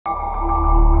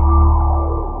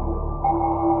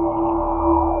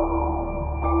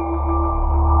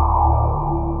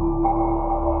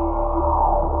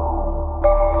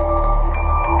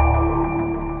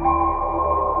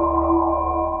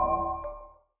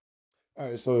All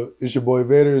right, so it's your boy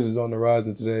Vader's is on the rise,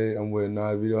 and today I'm with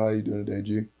Vito. How you doing today,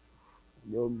 G?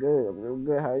 Real good. I'm real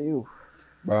good. How are you?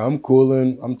 Bro, I'm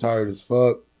cooling. I'm tired as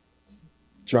fuck.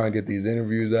 Trying to get these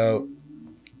interviews out.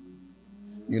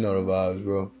 You know the vibes,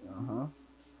 bro. Uh-huh.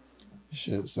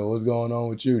 Shit. So what's going on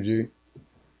with you, G?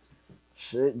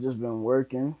 Shit, just been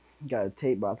working. Got a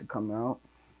tape about to come out.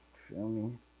 Feel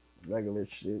me? Regular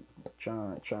shit.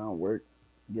 Trying to work.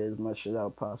 Get as much shit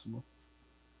out possible.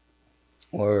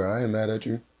 Or I ain't mad at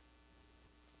you.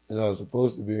 It's how it's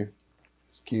supposed to be.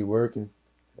 Just keep working.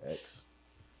 Facts.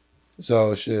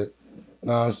 So shit.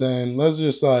 Know what I'm saying? Let's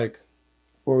just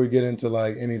before we get into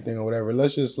anything or whatever,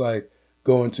 let's just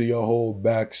go into your whole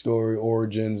backstory,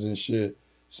 origins and shit.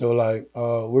 So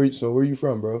where you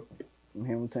from, bro? From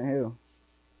Hamilton Hill.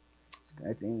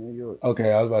 Scranton, New York.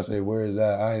 Okay, I was about to say, where is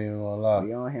that? I ain't even gonna lie.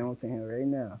 We on Hamilton Hill right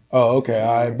now. Oh, okay,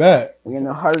 I bet. We in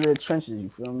the heart of the trenches, you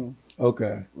feel me?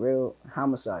 Okay. Real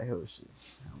homicide hill shit.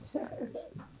 Homicide hill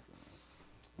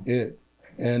shit.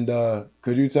 Yeah. And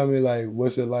could you tell me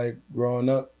what's it like growing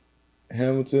up,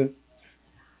 Hamilton?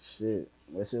 Shit.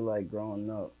 What's it like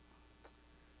growing up?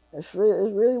 It's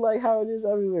really like how it is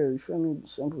everywhere. You feel me?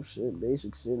 Simple shit,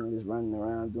 basic shit. Niggas running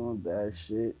around doing bad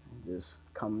shit, just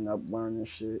coming up learning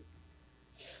shit.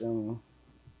 You feel me?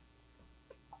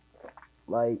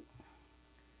 Like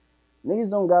niggas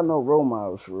don't got no role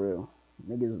models for real.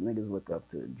 Niggas look up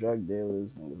to drug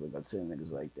dealers. Niggas look up to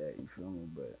niggas like that. You feel me?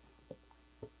 But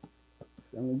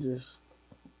feel me? Just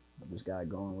got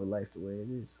going with life the way it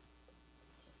is.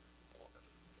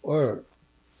 Or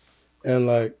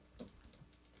and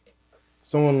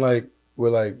someone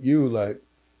with you, know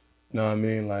what I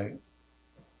mean?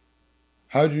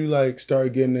 How'd you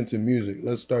start getting into music?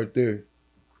 Let's start there.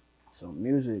 So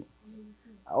music,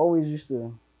 I used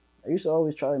to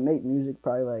always try to make music.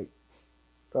 Probably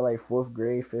like fourth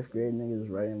grade, fifth grade. Niggas was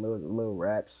writing little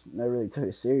raps. Never really took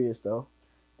it serious though.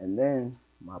 And then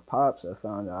my pops, I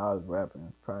found out I was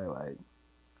rapping. Probably like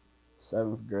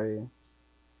seventh grade.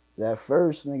 At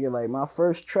first, nigga, like my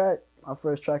first track,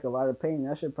 A Lot of Pain.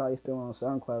 That shit probably still on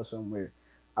SoundCloud somewhere.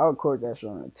 I record that shit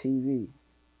on a TV.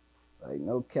 Like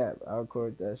no cap, I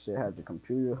record that shit. Had the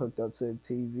computer hooked up to the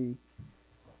TV.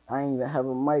 I ain't even have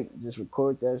a mic. Just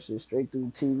record that shit straight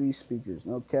through the TV speakers.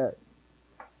 No cap.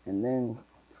 And then,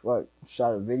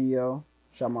 shot a video.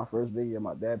 Shot my first video.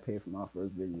 My dad paid for my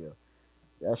first video.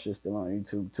 That shit's still on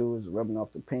YouTube too. It's Rubbing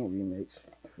Off the Paint remix.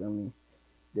 You feel me?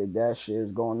 Did that shit.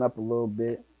 It's going up a little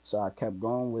bit. So I kept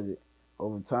going with it.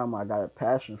 Over time, I got a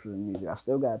passion for the music. I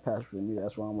still got a passion for the music.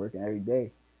 That's why I'm working every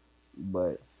day.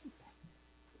 But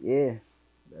yeah,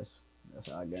 that's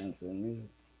how I got into the music.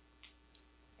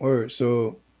 Or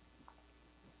so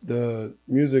the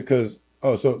music,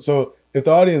 so if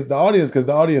the audience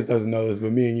doesn't know this,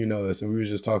 but me and you know this, and we were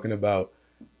just talking about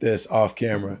this off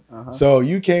camera. Uh-huh. So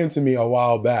you came to me a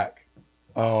while back.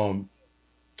 It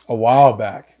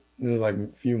was like a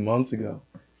few months ago,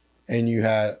 and you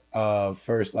had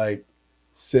first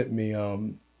sent me your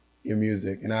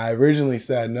music, and I originally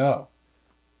said no.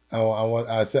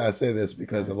 I say this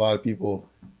because a lot of people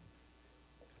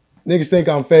niggas think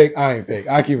I'm fake. I ain't fake.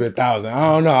 I keep it 1,000.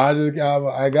 I don't know.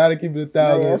 I gotta keep it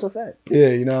 1,000. Yeah, that's a fact. Yeah,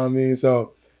 you know what I mean.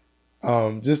 So,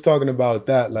 just talking about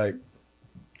that,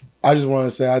 I just want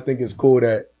to say I think it's cool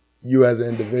that you as an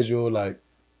individual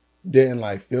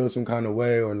didn't feel some kind of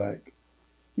way, or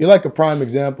you're a prime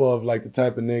example of the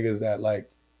type of niggas that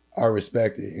are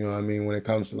respected. You know what I mean when it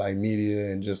comes to media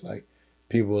and just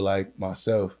people like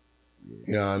myself.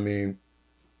 You know what I mean.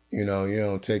 You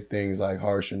don't take things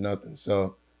harsh or nothing.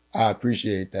 So I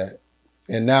appreciate that.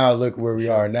 And now look where we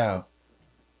are now.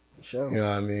 Sure. You know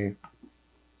what I mean?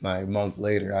 Months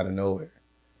later out of nowhere.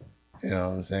 You know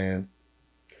what I'm saying?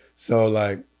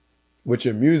 So with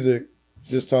your music,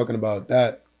 just talking about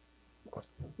that, you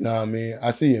know what I mean?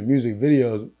 I see your music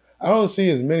videos. I don't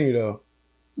see as many though.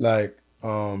 I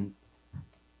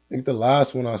think the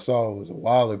last one I saw was a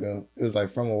while ago. It was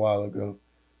from a while ago.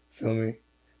 Feel me?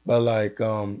 But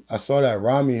I saw that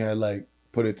Rami had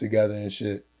put it together and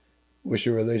shit. What's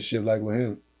your relationship like with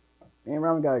him? Me and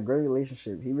Robin got a great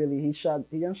relationship. He done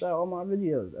shot all my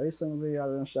videos. Every single video I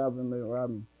done shot with him and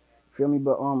Robin. Feel me?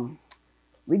 But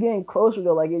we getting closer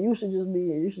though. It used to just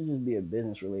be a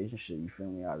business relationship. You feel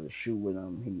me? I just shoot with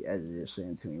him. He edited it,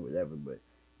 sent it to me, whatever. But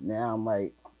now I'm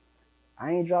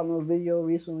I ain't dropped no video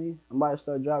recently. I'm about to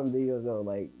start dropping videos though.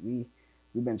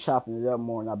 We've been chopping it up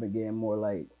more, and I've been getting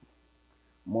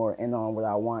more in on what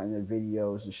I want in the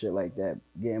videos and shit like that.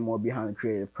 Getting more behind the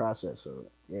creative process. So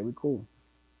yeah, we cool.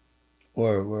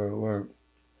 Word.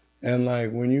 And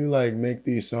when you make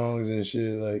these songs and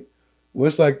shit,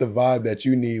 what's the vibe that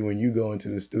you need when you go into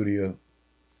the studio?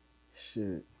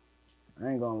 Shit.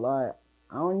 I ain't gonna lie.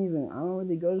 I don't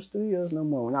really go to studios no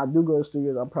more. When I do go to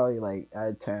studios, I'm probably like out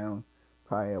of town,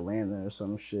 probably Atlanta or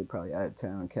some shit, probably out of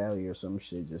town, Cali or some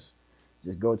shit. Just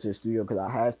go to the studio because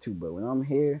I have to. But when I'm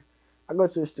here, I go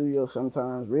to the studio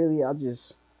sometimes. Really, I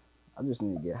just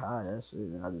need to get high. That's it.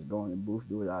 And I just go in the booth,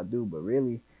 do what I do. But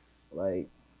really, like,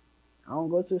 I don't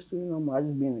go to the studio no more. I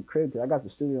just be in the crib because I got the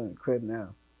studio in the crib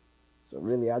now. So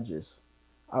really, I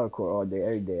record all day,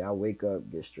 every day. I wake up,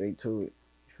 get straight to it.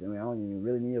 You feel me? I don't even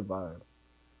really need a vibe.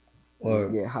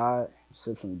 Just get high,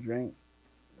 sip some drink,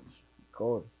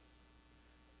 record.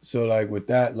 So like with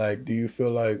that, like, do you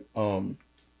feel like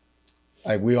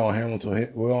we're on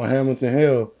Hamilton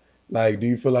Hill, like, do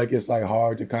you feel like it's like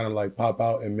hard to kind of like pop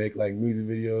out and make like music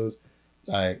videos,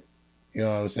 like, you know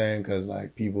what I'm saying? Because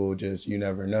like people just, you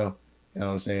never know, you know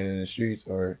what I'm saying, in the streets,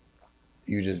 or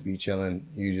you just be chilling,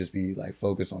 you just be like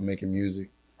focused on making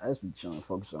music. I just be chilling,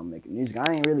 focused on making music.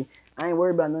 I ain't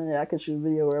worried about none of that. I can shoot a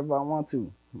video wherever I want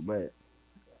to, but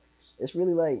it's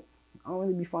really like I don't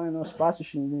really be finding no spots to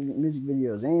shoot music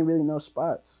videos. There ain't really no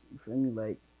spots. You feel me?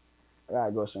 Like I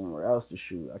gotta go somewhere else to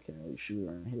shoot. I can't really shoot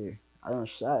around here. I done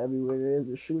shot everywhere there is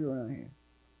to shoot around here.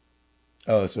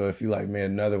 Oh, so if you like made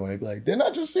another one, they'd be like, didn't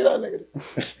I just see that nigga?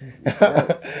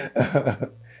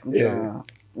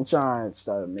 I'm trying to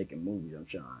start making movies.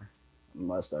 I'm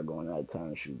about to start going out of town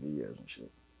and shoot videos and shit.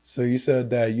 So you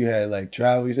said that you had like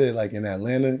travel, you said like in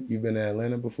Atlanta, you've been to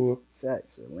Atlanta before?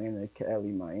 Facts. Atlanta,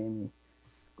 Cali, Miami,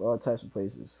 go all types of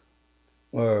places.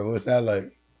 Or what's that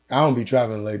like? I don't be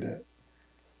traveling like that.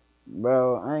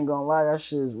 Bro, I ain't gonna lie, that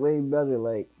shit is way better.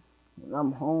 Like, when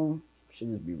I'm home,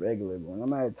 shit just be regular. But when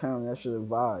I'm out of town, that shit a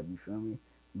vibe, you feel me?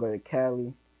 Go to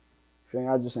Cali. Feel me?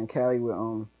 I was just in Cali with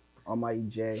Almighty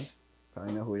J.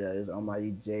 Probably know who that is.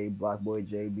 Almighty J, Block Boy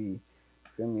JB.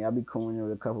 Feel me? I be cooling there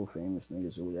with a couple famous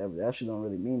niggas or whatever. That shit don't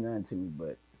really mean nothing to me,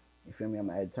 but you feel me? I'm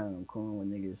out of town, I'm cooling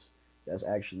with niggas that's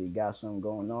actually got something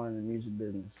going on in the music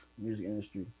business, music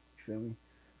industry. You feel me?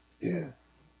 Yeah.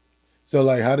 So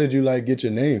like, how did you like get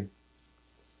your name?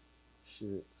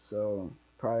 Shit. So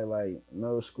probably like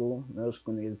middle school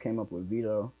niggas came up with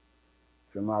Vito.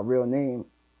 For my real name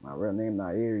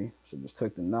not Erie, so just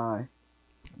took the not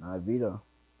Vito.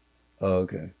 Oh,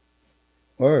 okay.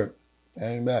 Word. That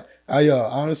ain't bad.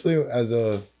 Honestly, as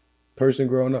a person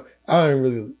growing up, I didn't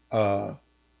really I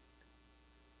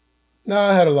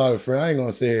had a lot of friends. I ain't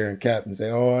gonna sit here and cap and say,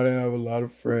 oh, I didn't have a lot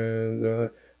of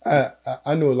friends.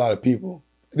 I knew a lot of people.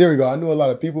 There we go. I knew a lot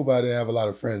of people, but I didn't have a lot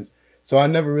of friends. So I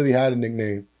never really had a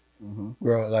nickname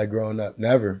growing up.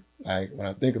 Never. Like when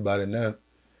I think about it now.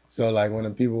 So like when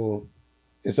the people,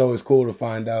 it's always cool to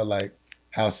find out like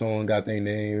how someone got their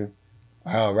name,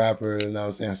 how a rapper, you know what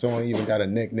I'm saying, someone even got a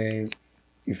nickname.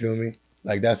 You feel me?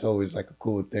 Like that's always like a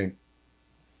cool thing.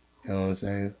 You know what I'm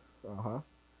saying?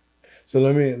 So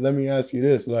let me ask you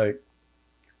this, like,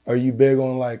 are you big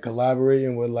on like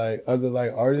collaborating with like other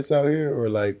like artists out here, or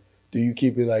like do you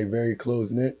keep it like very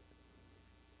close knit?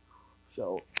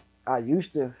 So I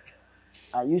used to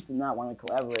not want to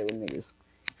collaborate with niggas.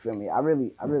 You feel me? I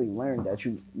really learned that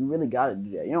you really gotta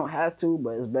do that. You don't have to,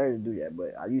 but it's better to do that.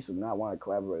 But I used to not want to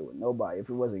collaborate with nobody. If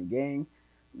it wasn't gang,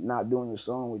 I'm not doing the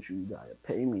song with you. You gotta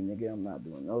pay me, nigga. I'm not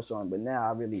doing no song. But now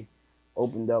I really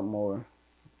opened up more,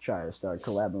 try to start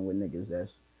collabing with niggas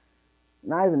that's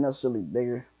not even necessarily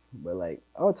bigger, but like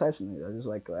all types of niggas. I just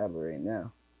like collaborating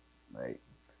now. Like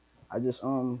I did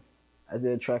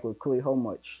a track with Cooley How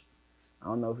Much. I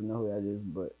don't know if you know who that is,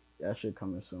 but that shit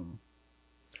coming soon.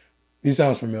 He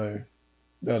sounds familiar.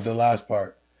 The last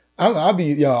part. I'll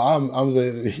be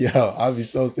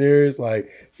so serious. Like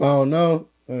if I don't know,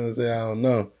 I'm gonna say I don't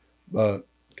know, but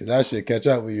cause that shit catch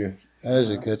up with you. That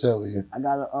shit catch up with you. I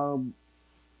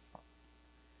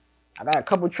got a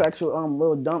couple tracks with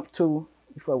Lil Dump too.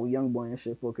 You fuck with Young Boy and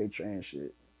shit, 4K Train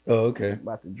shit. Oh, okay.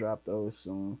 About to drop those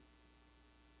soon.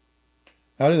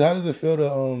 How does it feel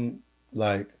to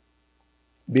like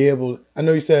be able? I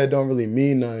know you said it don't really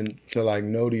mean nothing to like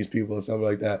know these people and stuff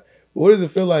like that. But what does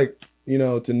it feel like, you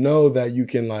know, to know that you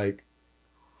can like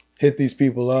hit these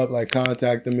people up, like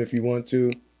contact them if you want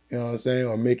to, you know what I'm saying,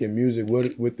 or making music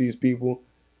with these people?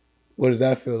 What does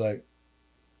that feel like?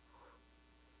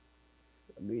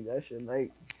 I mean, that shit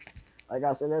like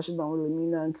I said, that shit don't really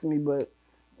mean nothing to me, but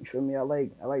you feel me? I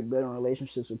like building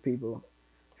relationships with people.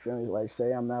 You feel me? Like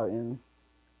say I'm out in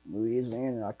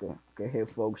Louisiana, I could hit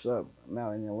folks up. I'm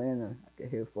out in Atlanta, I could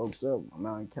hit folks up. I'm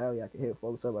out in Cali, I could hit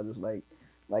folks up. I just like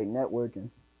networking.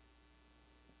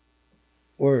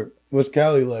 Or what's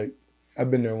Cali like? I've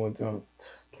been there one time.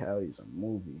 Cali's a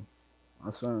movie.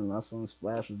 My son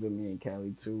Splash was with me in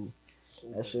Cali too.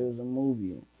 That shit was a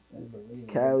movie.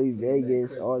 Cali,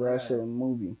 Vegas, all that shit a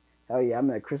movie. Hell yeah, I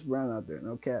met Chris Brown out there.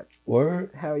 No cap.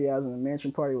 Word? Hell yeah, I was in a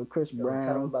mansion party with Chris Brown.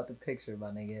 Tell them about the picture,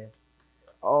 my nigga.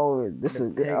 Oh, this The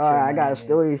is picture, alright. I got a man.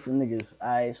 story for niggas.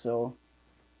 Alright, so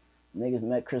niggas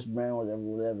met Chris Brown,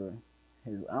 whatever.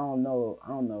 I don't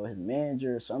know, his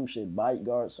manager, some shit,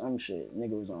 bodyguard, some shit.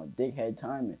 Nigga was on dickhead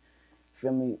timing.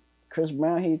 Feel me? Chris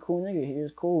Brown, he a cool nigga. He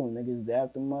is cool. Niggas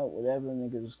dapped him up, whatever.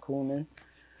 Niggas was cool, man.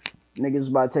 Niggas was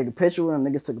about to take a picture with him.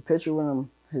 Niggas took a picture with him.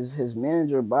 His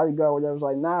manager, bodyguard, whatever, was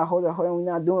like, nah, hold on, we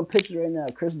not doing pictures right now.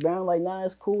 Chris Brown, like, nah,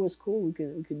 it's cool. We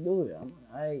could do it. I'm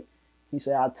like, all right. He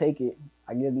said, I'll take it.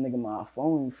 I give the nigga my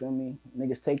phone, you feel me?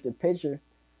 Niggas take the picture.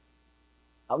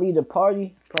 I leave the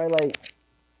party, probably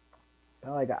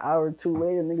like an hour or two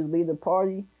later, niggas leave the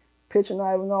party. Picture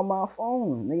not even on my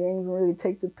phone. Nigga ain't even really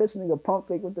take the picture. Nigga pump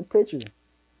fake with the picture.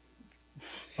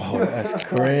 Oh, that's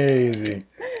crazy.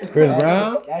 Chris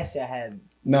Brown? That shit had...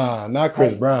 Nah, not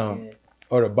Chris Brown. Yeah.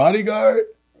 Or the bodyguard?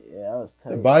 Yeah, that was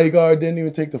tight. The bodyguard didn't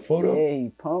even take the photo? Yeah,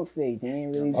 he pump faked. He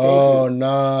ain't really take Oh, it.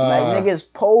 nah. Like,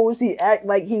 niggas posed. He act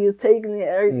like he was taking it,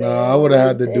 everything. Nah, I would have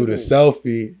had to do the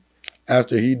selfie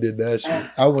after he did that shit.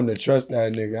 I wouldn't have trusted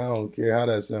that nigga. I don't care how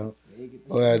that sound.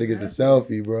 I would have to get the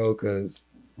selfie, bro, because...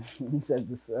 He said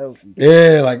the selfie.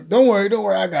 Yeah, like, don't worry,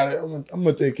 I got it. I'm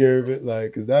gonna take care of it,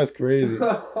 like, because that's crazy.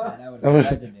 That would have been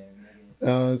legendary, nigga. You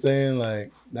know what I'm saying?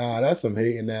 Like, nah, that's some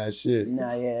hating ass shit.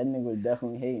 Nah, yeah, that nigga was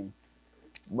definitely hating.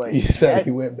 But He said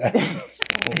he went back.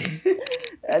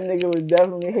 That nigga was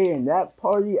definitely hating. That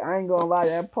party, I ain't gonna lie,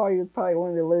 that party was probably one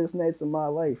of the latest nights of my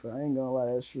life. I ain't gonna lie,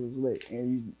 that shit was lit.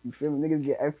 And you feel me? Niggas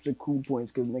get extra cool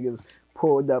points because niggas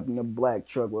pulled up in the black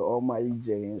truck with Almighty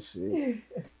J and shit. And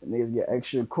niggas get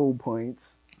extra cool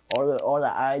points. All the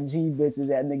IG bitches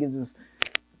that niggas just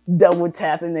double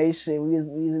tapping they shit. We was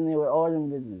in there with all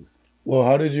them bitches. Well,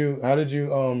 how did you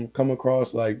come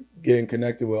across like getting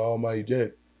connected with Almighty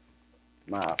J?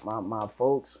 My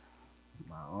folks,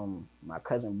 my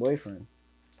cousin boyfriend,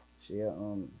 he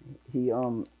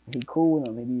cool with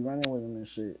him. He be running with him and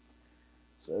shit.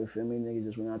 So you feel me? Niggas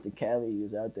just went out to Cali. He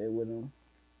was out there with him.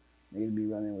 Niggas be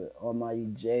running with Almighty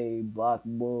J, Block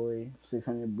Boy,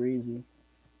 600 Breezy,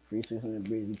 free 600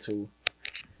 Breezy too.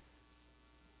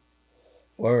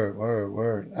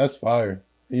 Word. That's fire.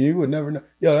 You would never know.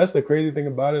 Yo, that's the crazy thing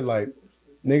about it. Like,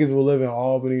 niggas will live in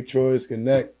Albany, Troy,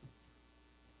 Connect,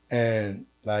 and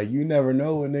like you never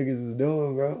know what niggas is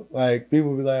doing, bro. Like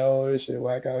people be like, "Oh, this shit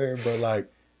whack out here," but like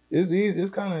it's easy.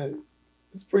 It's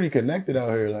pretty connected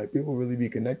out here. Like people really be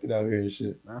connected out here and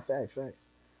shit. Nah, facts.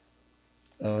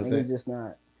 Niggas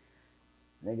not.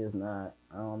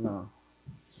 I don't know.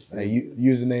 Like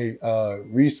using their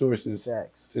resources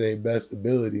Facts. to their best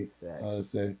ability. Facts. I would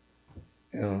say.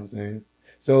 You know what I'm saying?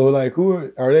 So like,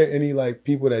 are there any like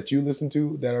people that you listen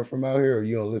to that are from out here, or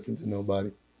you don't listen to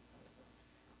nobody?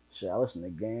 Shit, I listen to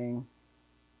Gang.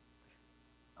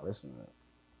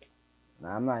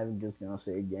 Nah, I'm not even just gonna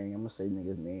say Gang. I'm gonna say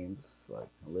niggas' names. Like,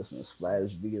 I listen to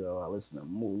Splash Vito. I listen to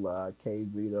Moolah, K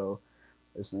Vito.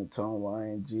 Listen to Tone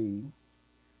YNG,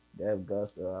 Dev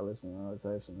Gusto. I listen to all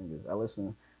types of niggas. I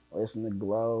listen to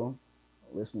Glow.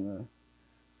 I listen to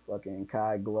fucking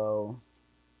Kai Glow.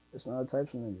 Listen to all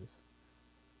types of niggas.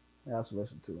 I also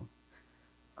listen to.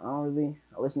 I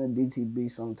listen to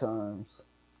DTB sometimes.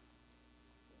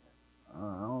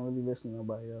 I don't really listen to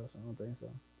nobody else. I don't think so.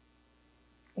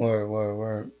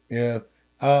 Word. Yeah.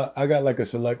 I got like a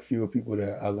select few of people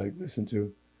that I like listen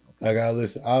to. Like I'll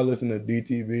listen to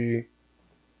DTB,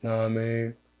 know what I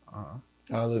mean?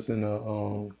 I listen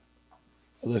to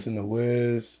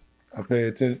Wiz. I pay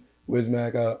attention Wiz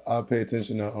Mac, I pay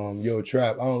attention to Yo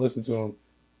Trap. I don't listen to him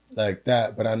like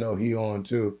that, but I know he on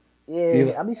too.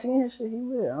 Yeah, I be seeing his shit. He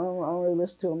lit. I don't really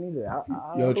listen to him either.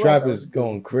 Yo Trap is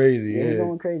going crazy. Yeah, he's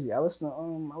going crazy. I listen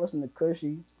to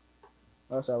Cushy.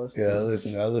 What else I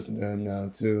listen to? I listen to him now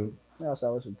too. What else I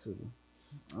listen to?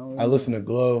 I listen to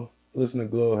Glow. I listen to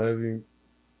Glow heavy.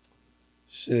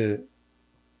 Shit.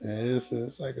 And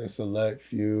it's like a select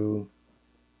few. You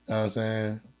know what I'm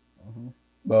saying? Mm-hmm.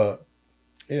 But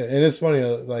yeah, and it's funny,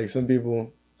 like some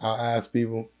people, I'll ask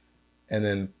people, and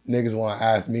then niggas want to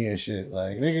ask me and shit.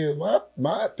 Like, nigga,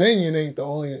 my opinion ain't the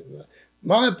only,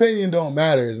 my opinion don't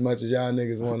matter as much as y'all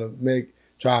niggas want to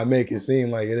try to make it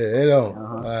seem like it is. It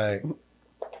don't. Like,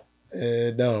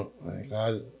 it don't. Like,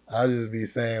 I just be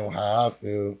saying how I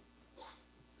feel. You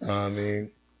know what I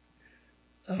mean?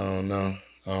 I don't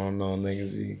know,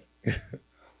 niggas be, it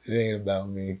ain't about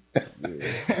me.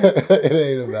 It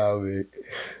ain't about me.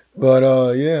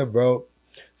 But yeah, bro.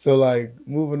 So like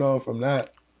moving on from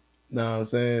that, know what I'm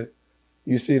saying?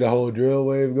 You see the whole drill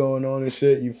wave going on and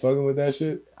shit, you fucking with that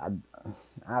shit? I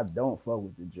don't fuck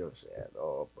with the drill shit at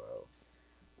all, bro.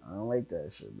 I don't like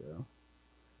that shit, bro.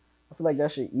 I feel like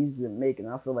that shit easy to make, and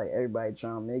I feel like everybody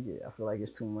trying to make it. I feel like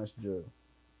it's too much drill.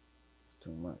 It's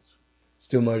too much. It's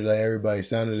too much. Like everybody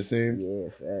sounded the same. Yeah,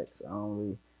 facts. I don't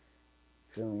really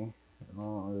feel me. I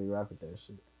don't really rock with that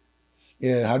shit.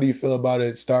 Yeah. How do you feel about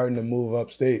it starting to move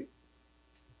upstate?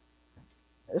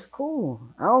 It's cool.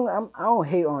 I don't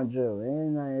hate on drill.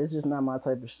 It's just not my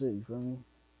type of shit. You feel me?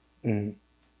 Mm.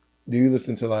 Do you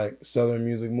listen to like Southern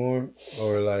music more,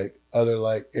 or like other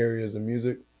like areas of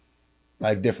music,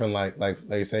 like different like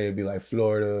say it'd be like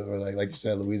Florida or like you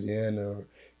said Louisiana or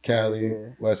Cali, Yeah.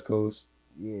 West Coast.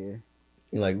 Yeah.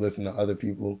 You like listen to other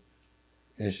people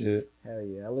and shit. Hell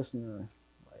yeah. I listen to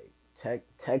like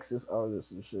Texas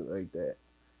artists and shit like that.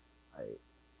 Like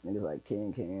niggas like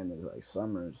King Cam, niggas like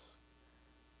Summers.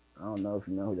 I don't know if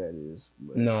you know who that is.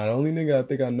 But Nah, the only nigga I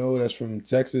think I know that's from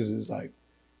Texas is like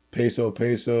Peso,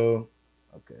 okay.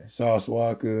 Sauce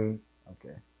Walker.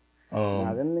 Okay.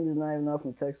 Nah, them niggas not even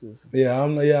from Texas.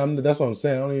 I'm that's what I'm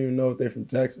saying. I don't even know if they're from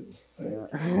Texas. Yeah.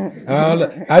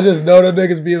 I just know the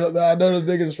niggas I know the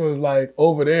niggas from like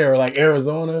over there, like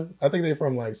Arizona. I think they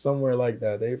from like somewhere like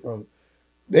that. They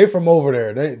from over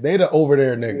there. They the over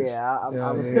there niggas. Yeah, I You know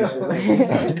what I listen mean? to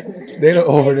shit. They the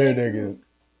over there niggas.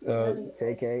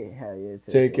 TK, hell yeah,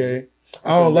 TK.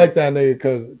 I don't like that nigga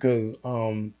cause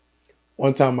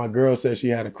one time my girl said she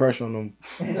had a crush on him.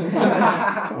 So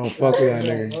I don't fuck with that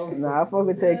nigga. Nah, I fuck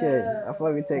with TK. I fuck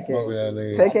with TK. Fuck with that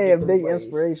nigga. TK a big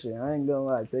inspiration. I ain't gonna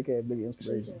lie. TK a big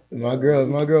inspiration. My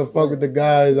girl fuck with the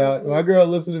guys out. My girl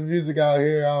listen to music out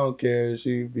here. I don't care. I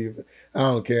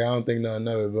don't care. I don't think nothing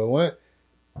of it. But what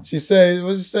she say,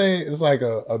 it's like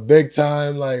a big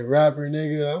time like rapper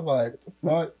nigga. I'm like, what the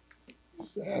fuck?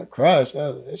 I had a crush.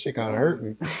 That shit kind of hurt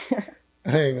me.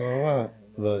 I ain't gonna lie.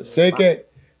 But TK,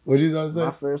 what you gonna say?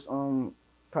 My first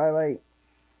probably like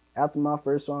after my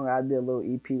first song, I did a little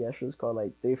EP. That shit was called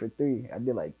like 3 for 3. I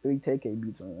did like 3 TK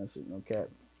beats on that shit. No cap.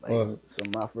 Like so,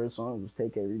 my first song was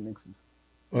TK remixes.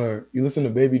 Or you listen to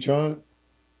Baby Tron?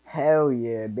 Hell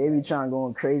yeah, Baby Tron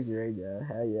going crazy right there.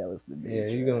 Hell yeah, listen to Baby Yeah,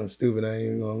 Tron. he going stupid. I ain't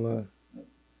even gonna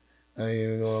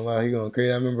lie. He going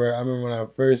crazy. I remember when I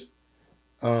first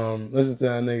listened to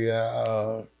that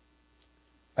nigga.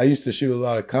 I used to shoot a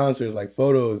lot of concerts, like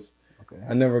photos. Okay.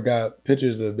 I never got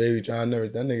pictures of Baby Tron.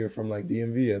 That nigga from like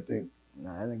DMV, I think.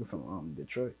 Nah, that nigga from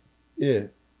Detroit. Yeah.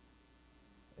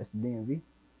 That's DMV.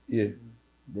 Yeah.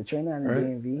 Detroit not in Right.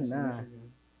 DMV.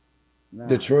 Nah.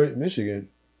 Detroit, Michigan.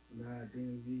 Nah,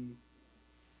 DMV.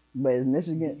 But it's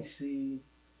Michigan, DC.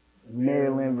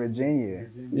 Maryland, Virginia.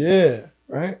 Yeah.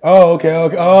 Right? Oh, okay.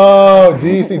 Oh,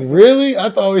 DC. Really? I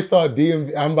always thought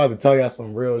DMV. I'm about to tell y'all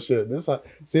some real shit.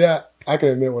 See that? I can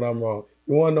admit when I'm wrong.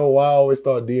 You want to know why I always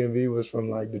thought DMV was from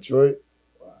like Detroit?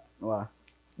 Why?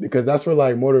 Because that's where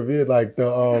like motor vehicle, like the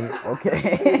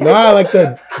Okay. like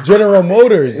the General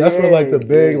Motors. That's where like the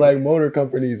big like motor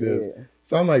companies is. Yeah.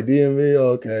 So I'm like DMV.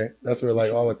 Okay, that's where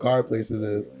like all the car places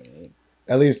is.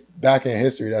 At least back in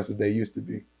history, that's what they used to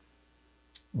be.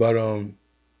 But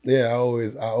yeah, I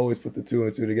always put the 2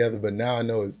 and 2 together. But now I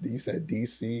know you said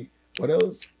DC. What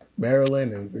else?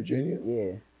 Maryland and Virginia.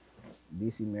 Yeah.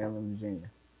 DC, Maryland,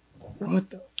 Virginia. What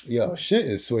the? Yo, shit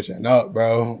is switching up,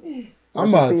 bro. I'm Rest in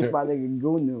about peace, to. my nigga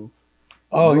Gunu.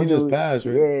 Oh, he Gunu, just passed,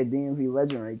 right? Yeah, DMV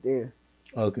legend right there.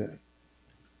 Okay.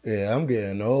 Yeah, I'm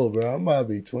getting old, bro. I'm about to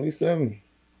be 27.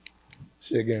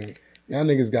 Shit, gang. Y'all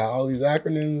niggas got all these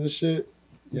acronyms and shit.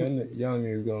 Young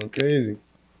niggas going crazy.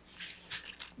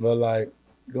 But like,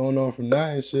 going on from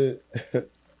that and shit,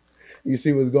 you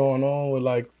see what's going on with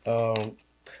like,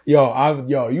 you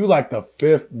like the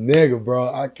 5th nigga,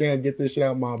 bro. I can't get this shit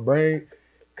out of my brain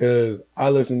because I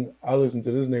listen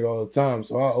to this nigga all the time.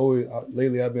 So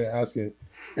lately I've been asking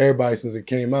everybody since it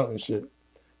came out and shit.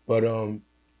 But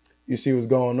you see what's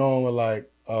going on with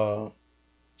like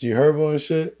G Herbo and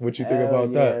shit. What you think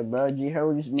about that? Yeah, bro. G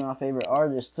Herbo used to be my favorite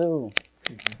artist too.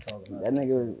 That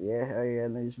nigga was, hell yeah,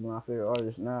 that nigga used to be my favorite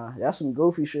artist. Nah, that's some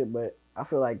goofy shit, but I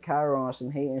feel like Cairo on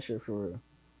some hating shit for real.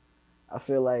 I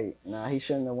feel like, he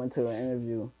shouldn't have went to an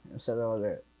interview and said all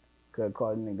that. Could have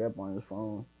called the nigga up on his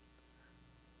phone.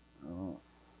 I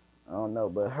don't know,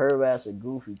 but her ass a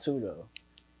goofy too, though.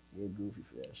 He goofy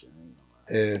for that shit. I ain't gonna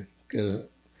lie. Yeah, because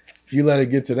if you let it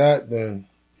get to that, then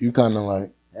you kind of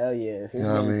like. Hell yeah, if it's You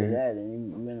know what I getting to mean? that, then you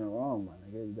been in the wrong, man.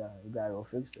 You gotta go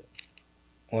fix that.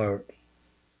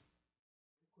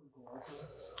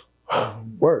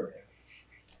 Word.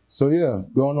 So yeah,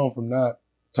 going on from that,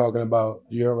 talking about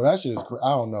that shit is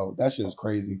I don't know. That shit is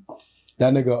crazy.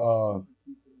 That nigga,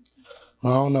 I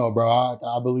don't know, bro.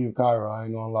 I believe Cairo. I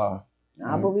ain't gonna lie.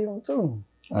 I believe him too.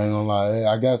 I ain't gonna lie.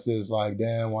 I guess it's like,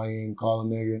 damn, why you ain't call a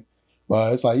nigga?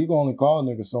 But it's like you can only call a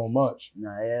nigga so much.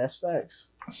 Nah, yeah, that's facts.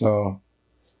 So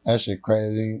That shit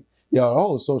crazy. Yo, the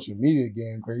whole social media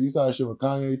game crazy. You saw that shit with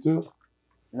Kanye too?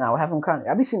 Nah, what happened with Kanye?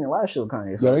 I be seeing a lot of shit with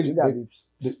Kanye. So Yo, you gotta be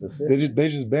specific. they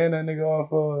just banned that nigga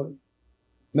off.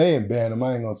 They ain't banned him.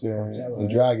 I ain't gonna sit here and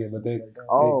drag it, but they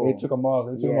took him off.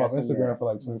 They took him off Instagram for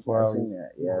like 24 hours. I seen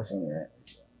that. Yeah, I seen that.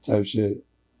 Type shit.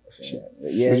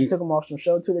 Yeah, they took him off some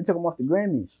show too. They took him off the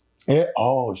Grammys. Yeah.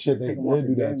 Oh shit, they did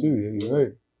do that too. Yeah, you're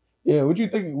right. Yeah, what you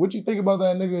think about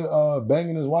that nigga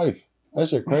banging his wife? That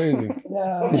shit crazy.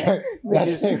 That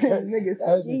shit crazy.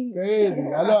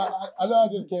 I know I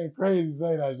just came crazy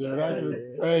saying that shit. That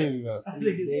shit's crazy though.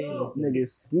 Nigga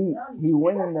Skeet. He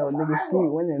winning though. Nigga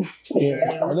Skeet winning.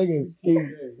 Yeah, nigga Skeet.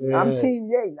 Yeah. I'm Team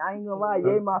Ye. I ain't gonna lie.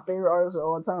 Ye my favorite artist of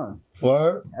all time.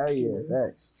 What? Hell yeah,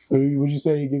 facts. Would you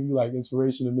say he give you like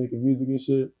inspiration to making music and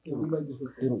shit?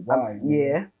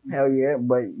 Yeah, hell yeah.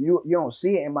 But you don't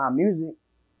see it in my music.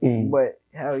 But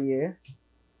hell yeah.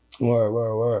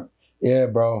 Word. Yeah,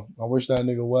 bro. I wish that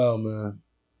nigga well, man.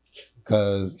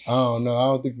 Cause I don't know. I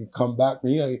don't think he come back.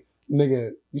 Nigga,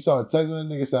 you saw a text man.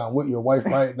 Nigga said I'm with your wife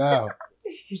right now.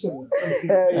 Hell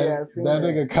yeah, that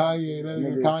nigga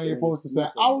Kanye posted said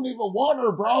I don't even want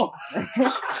her, bro.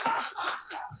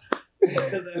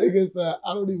 Nigga said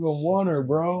I don't even want her,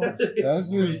 bro.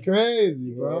 That's just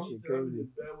crazy, bro.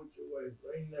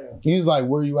 He's like,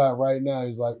 where you at right now?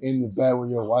 He's like, in the bed with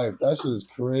your wife. That shit is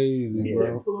crazy,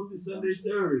 bro. Pull up the Sunday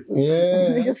service. Yeah.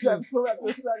 Nigga said, pull up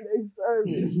the Sunday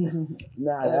service.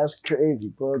 Nah, that's crazy.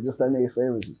 Pull up the Sunday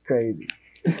service is crazy.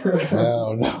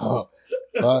 Hell no.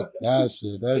 Fuck that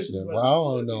shit. Well, I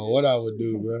don't know what I would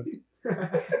do, bro. You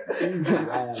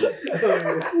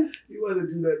want to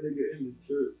do that nigga in the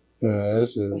church. Yeah, that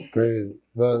shit is crazy.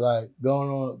 But like,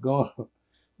 going off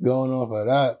of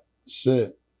that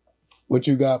shit, what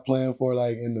you got planned for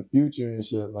like in the future and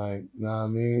shit, like, you know what I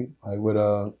mean? Like with you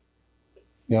know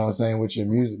what I'm saying, with your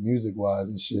music wise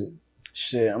and shit.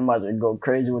 Shit, I'm about to go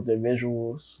crazy with the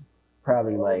visuals.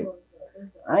 Probably like,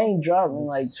 I ain't dropping in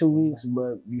like 2 weeks,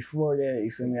 but before that,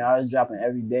 you feel me? I was dropping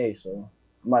every day, so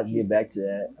I'm about to get back to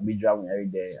that. I'll be dropping every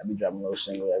day. I'll be dropping a little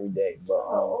single every day. But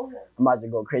I'm about to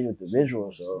go crazy with the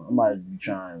visuals, so I'm about to be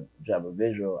trying to drop a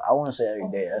visual. I want to say every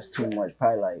day. That's too much.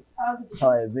 Probably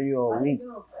a video a week.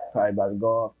 Probably about to go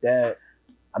off that.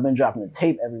 I've been dropping a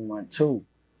tape every month too.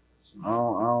 I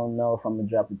don't know if I'm gonna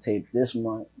drop a tape this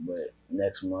month, but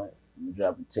next month I'm gonna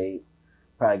drop a tape.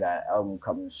 Probably got an album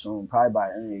coming soon. Probably by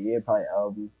the end of the year, probably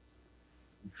album.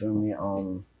 You feel me?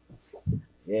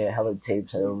 Yeah, hella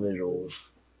tapes, hella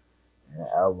visuals, and an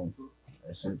album.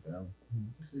 That's it, bro.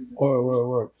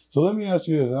 Word. So let me ask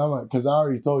you this, and I'm like, because I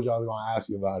already told you I was gonna ask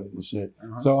you about it and shit.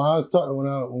 So I was talking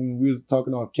when we was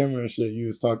talking on camera and shit.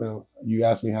 You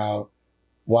asked me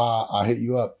why I hit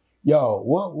you up. Yo,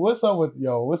 what's up with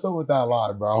that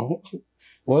lie, bro?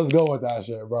 Let's go with that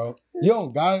shit, bro. You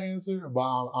don't gotta answer, but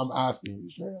I'm asking you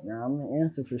straight up. Nah, I'm gonna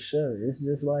answer for sure. It's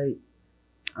just like,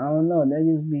 I don't know,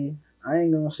 niggas be, I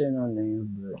ain't gonna say no names,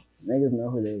 but niggas know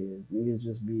who they is. Niggas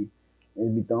just be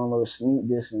throwing little sneak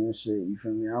diss and shit, you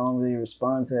feel me? I don't really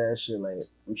respond to that shit. Like,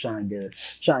 I'm trying to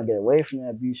get away from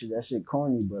that beat shit. That shit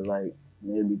corny, but like,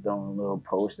 niggas be throwing a little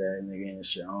post at a nigga and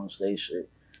shit. I don't say shit.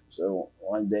 So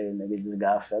one day, nigga just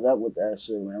got fed up with that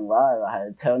shit, man. Live, I had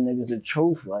to tell niggas the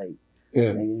truth. Like,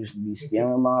 niggas used to be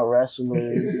stealing my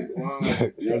wrestlers.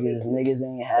 niggas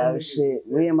ain't have shit.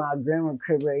 We in my grandma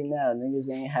crib right now. Niggas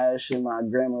ain't have shit. My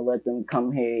grandma let them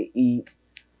come here and eat.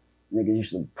 Niggas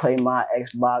used to play my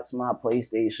Xbox, my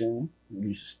PlayStation. Niggas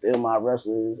used to steal my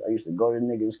wrestlers. I used to go to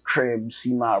niggas' crib,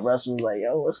 see my wrestlers, like,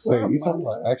 yo, what's up? Wait, you talking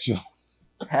about actual?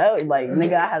 Hell, like,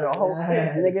 nigga, I had a whole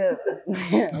nigga.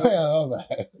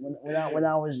 when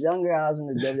I was younger, I was in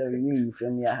the WWE. You feel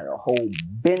me? I had a whole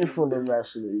bin full of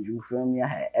wrestlers. You feel me? I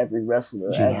had every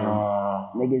wrestler ever.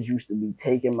 Niggas used to be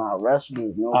taking my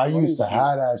wrestlers. No, I used to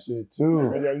have that shit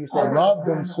too. I love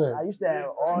them shit. I used to have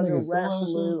all the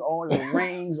wrestlers, all the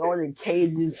rings, all the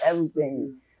cages,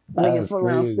 everything. Nigga fuck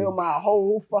around, steal my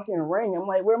whole fucking ring. I'm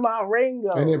like, where my ring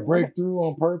go? And it break through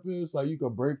on purpose? Like, you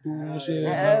could break through and shit?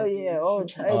 Hell yeah, all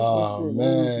types of shit. Oh,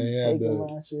 man, yeah,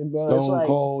 the shit, Stone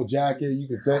Cold jacket, you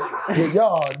could take.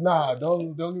 Y'all, nah,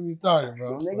 don't get me started,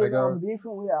 bro. Niggas I'm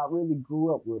beefing with, I really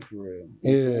grew up with, for real.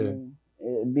 Yeah.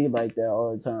 It'd be like that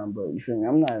all the time, but you feel me?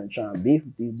 I'm not even trying to beef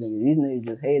with these niggas. These niggas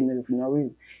just hate niggas for no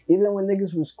reason. Even when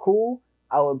niggas was cool,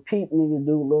 I would peep niggas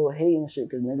do a little hating shit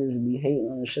because niggas be hating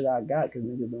on the shit I got because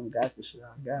niggas don't got the shit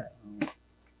I got.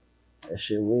 That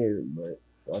shit weird, but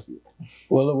fuck it.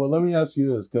 Well, let me ask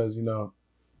you this, because let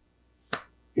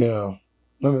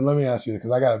me ask you this,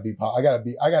 because I gotta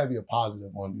be a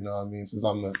positive one. You know what I mean? Since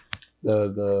I'm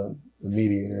the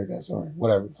mediator, I guess, or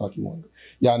whatever the fuck you want.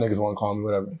 Y'all niggas want to call me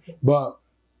whatever, but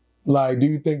Like, do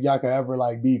you think y'all could ever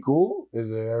like be cool?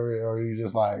 Is it ever, or are you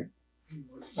just like,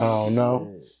 I don't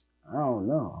know? I don't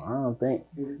know. I don't think.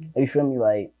 You feel me?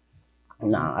 Like,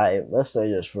 nah. Let's say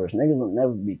this first. Niggas will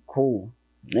never be cool.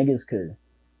 Niggas could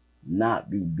not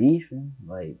be beefing.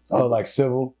 Like, Oh, like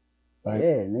civil? Like,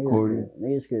 yeah, cordial?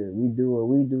 niggas could. We do what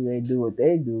we do. They do what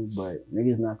they do. But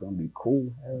niggas not gonna be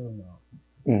cool. Hell no.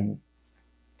 Mm.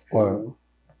 Or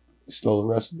stole the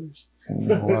wrestlers.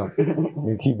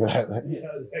 You keep it at that.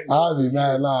 I'll be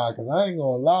mad now, cause I ain't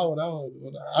gonna lie.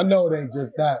 I know it ain't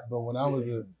just that, but when I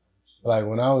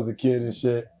was a kid and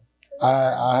shit,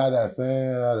 I had that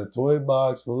saying. I had a toy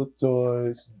box full of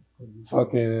toys.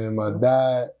 Fucking my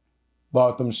dad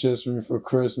bought them shits for me for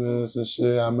Christmas and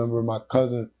shit. I remember my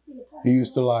cousin, he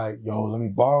used to like, yo, let me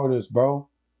borrow this, bro.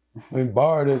 Let me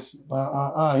borrow this. He was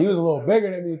a little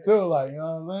bigger than me too, like, you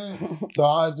know what I'm saying? So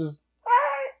I just,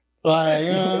 like,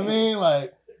 you know what I mean?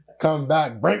 Like, come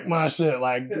back, break my shit.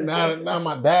 Like, now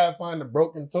my dad find the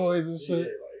broken toys and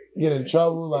shit, get in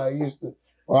trouble. Like, he used to,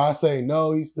 or I say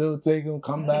no, he still take them,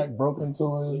 come back, broken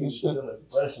toys and shit.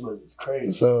 It's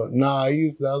crazy. So, nah,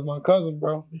 that was my cousin,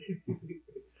 bro.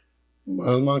 That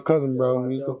was my cousin, bro.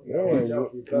 He used to, Niggas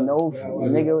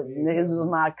was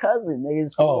my cousin.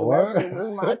 Niggas. Oh, word? Was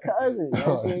my cousin.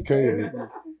 Oh, that's crazy.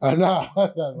 Nah,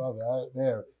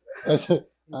 damn. That shit.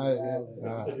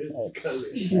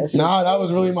 Nah, that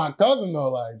was really my cousin though.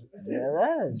 Like,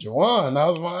 Juwan, that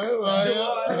was my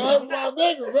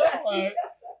nigga, bro. Like,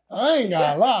 I ain't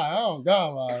gotta lie. I don't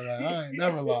gotta lie. Like, I ain't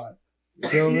never lied. You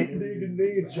feel me?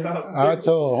 I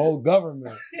told a whole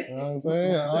government. You know what I'm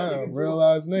saying? I am a real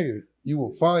ass nigga. You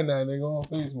will find that nigga on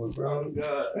Facebook, bro.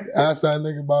 Ask that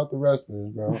nigga about the rest of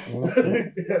us, bro.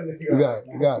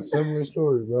 You got a similar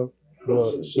story, bro.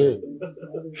 But shit.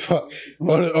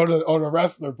 or the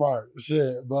wrestler part.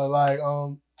 Shit. But like,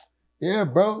 yeah,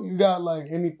 bro, you got like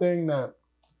anything that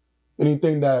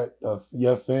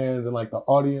your fans and like the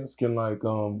audience can like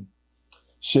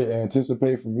shit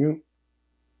anticipate from you?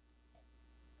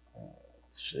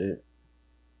 Shit.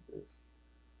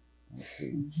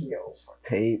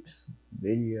 Tapes,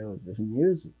 videos, just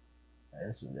music.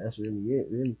 That's really it.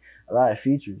 Really, a lot of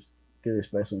features. Could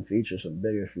expect some features, some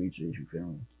bigger features. You feel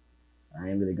me? I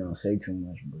ain't really gonna say too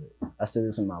much, but I said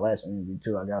this in my last interview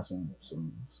too. I got some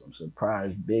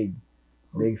surprise big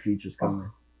features coming.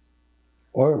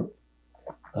 Or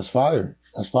that's fire.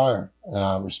 That's fire, and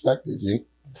I respect it, G.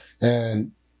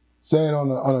 And saying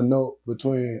on a note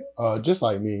between just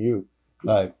like me and you.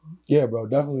 Like, yeah, bro,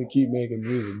 definitely keep making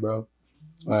music, bro.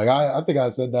 Like, I think I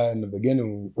said that in the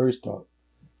beginning when we first talked.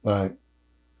 Like,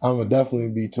 I'm going to definitely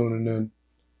be tuning in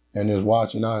and just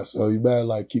watching out. So you better,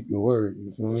 like, keep your word.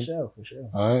 You feel me? For sure.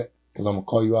 All right? Because I'm going to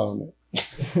call you out on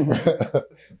it.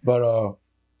 But,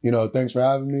 you know, thanks for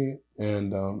having me.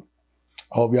 And I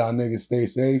hope y'all niggas stay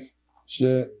safe.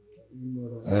 Shit.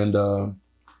 And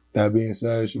that being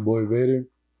said, it's your boy Vader.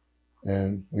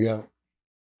 And we out.